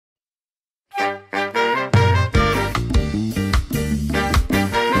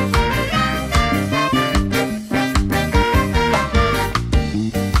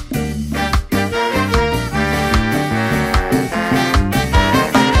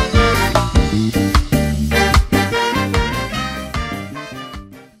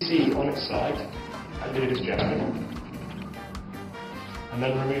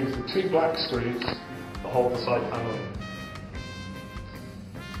two black screws that hold the side panel in.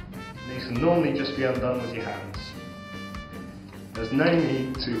 These can normally just be undone with your hands. There's no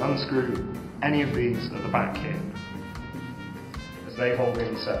need to unscrew any of these at the back here, as they hold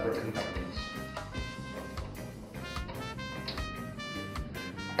in separate components.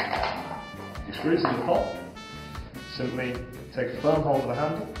 Your screws in the top, simply take a firm hold of the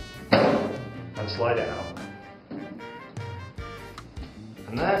handle and slide it out.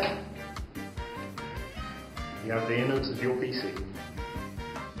 And there, you have the innards of your PC.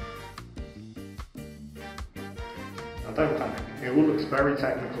 Now don't panic, it all looks very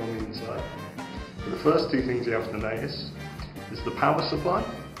technical on the inside. But the first two things you have to notice is the power supply,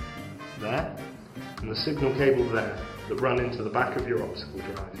 there, and the signal cable there, that run into the back of your optical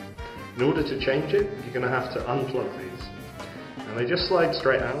drive. In order to change it, you're going to have to unplug these. And they just slide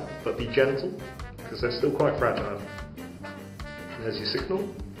straight out, but be gentle, because they're still quite fragile. There's your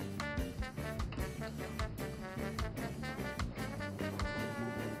signal.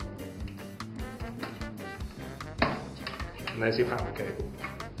 And there's your power cable.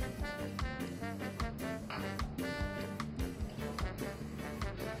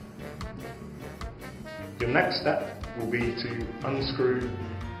 Your next step will be to unscrew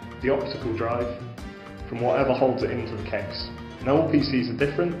the optical drive from whatever holds it into the case. Now all PCs are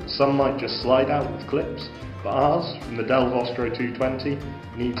different, some might just slide out with clips, but ours, from the Dell Vostro 220,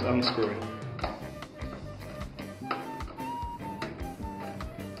 needs unscrewing.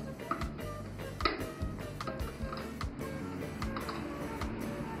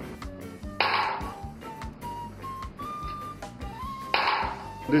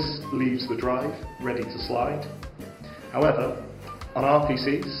 This leaves the drive ready to slide. However, on our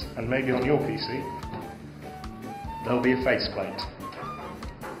PCs, and maybe on your PC, there will be a faceplate.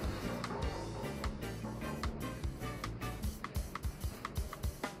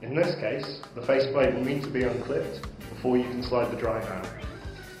 In this case, the faceplate will need to be unclipped before you can slide the drive out.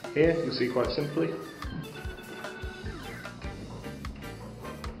 Here, you'll see quite simply,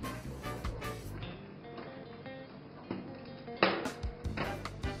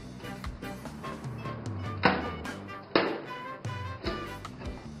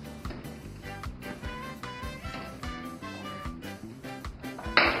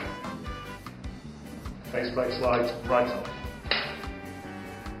 faceplate slides right off.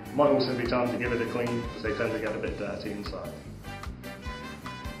 Might also be time to give it a clean, because they tend to get a bit dirty inside.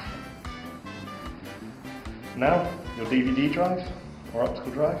 Now, your DVD drive, or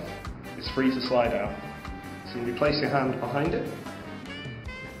optical drive, is free to slide out. Simply place your hand behind it,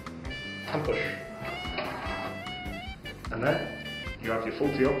 and push. And there, you have your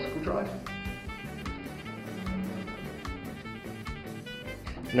faulty optical drive.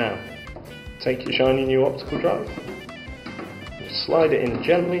 Now, take your shiny new optical drive and slide it in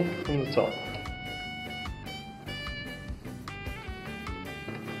gently from the top.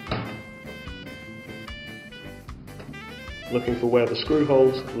 Looking for where the screw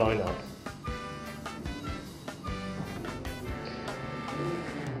holes line up.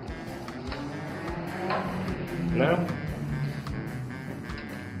 Now,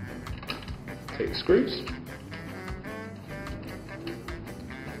 take the screws,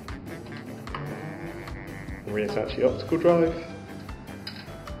 and reattach the optical drive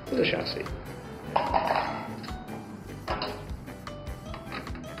to the chassis.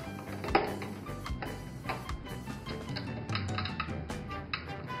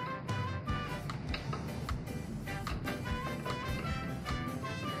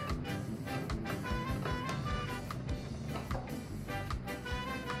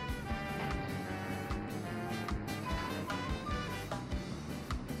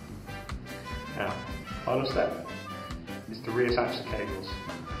 Now, final step is to reattach the cables.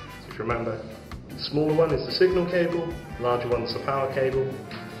 So if you remember, the smaller one is the signal cable, the larger one is the power cable,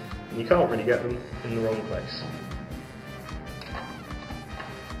 and you can't really get them in the wrong place.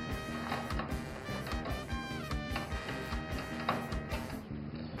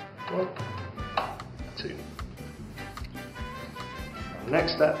 One, two. Now, the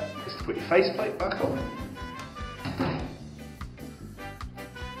next step is to put your faceplate back on.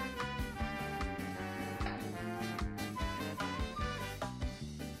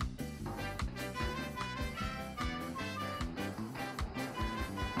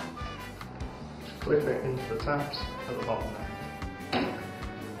 Clip it into the tabs at the bottom there.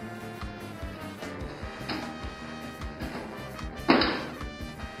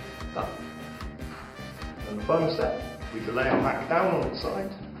 Done. And the final step, we can lay it back down on its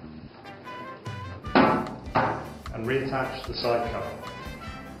side and reattach the side cover.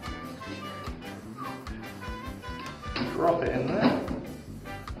 Drop it in there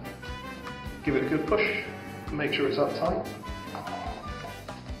Give it a good push, make sure it's up tight.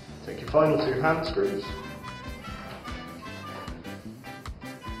 Take your final 2 hand screws.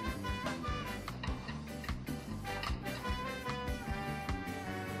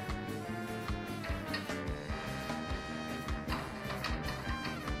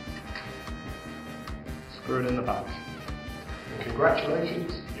 Screw it in the back. And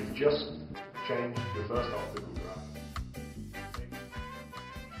congratulations, you've just changed your first obstacle.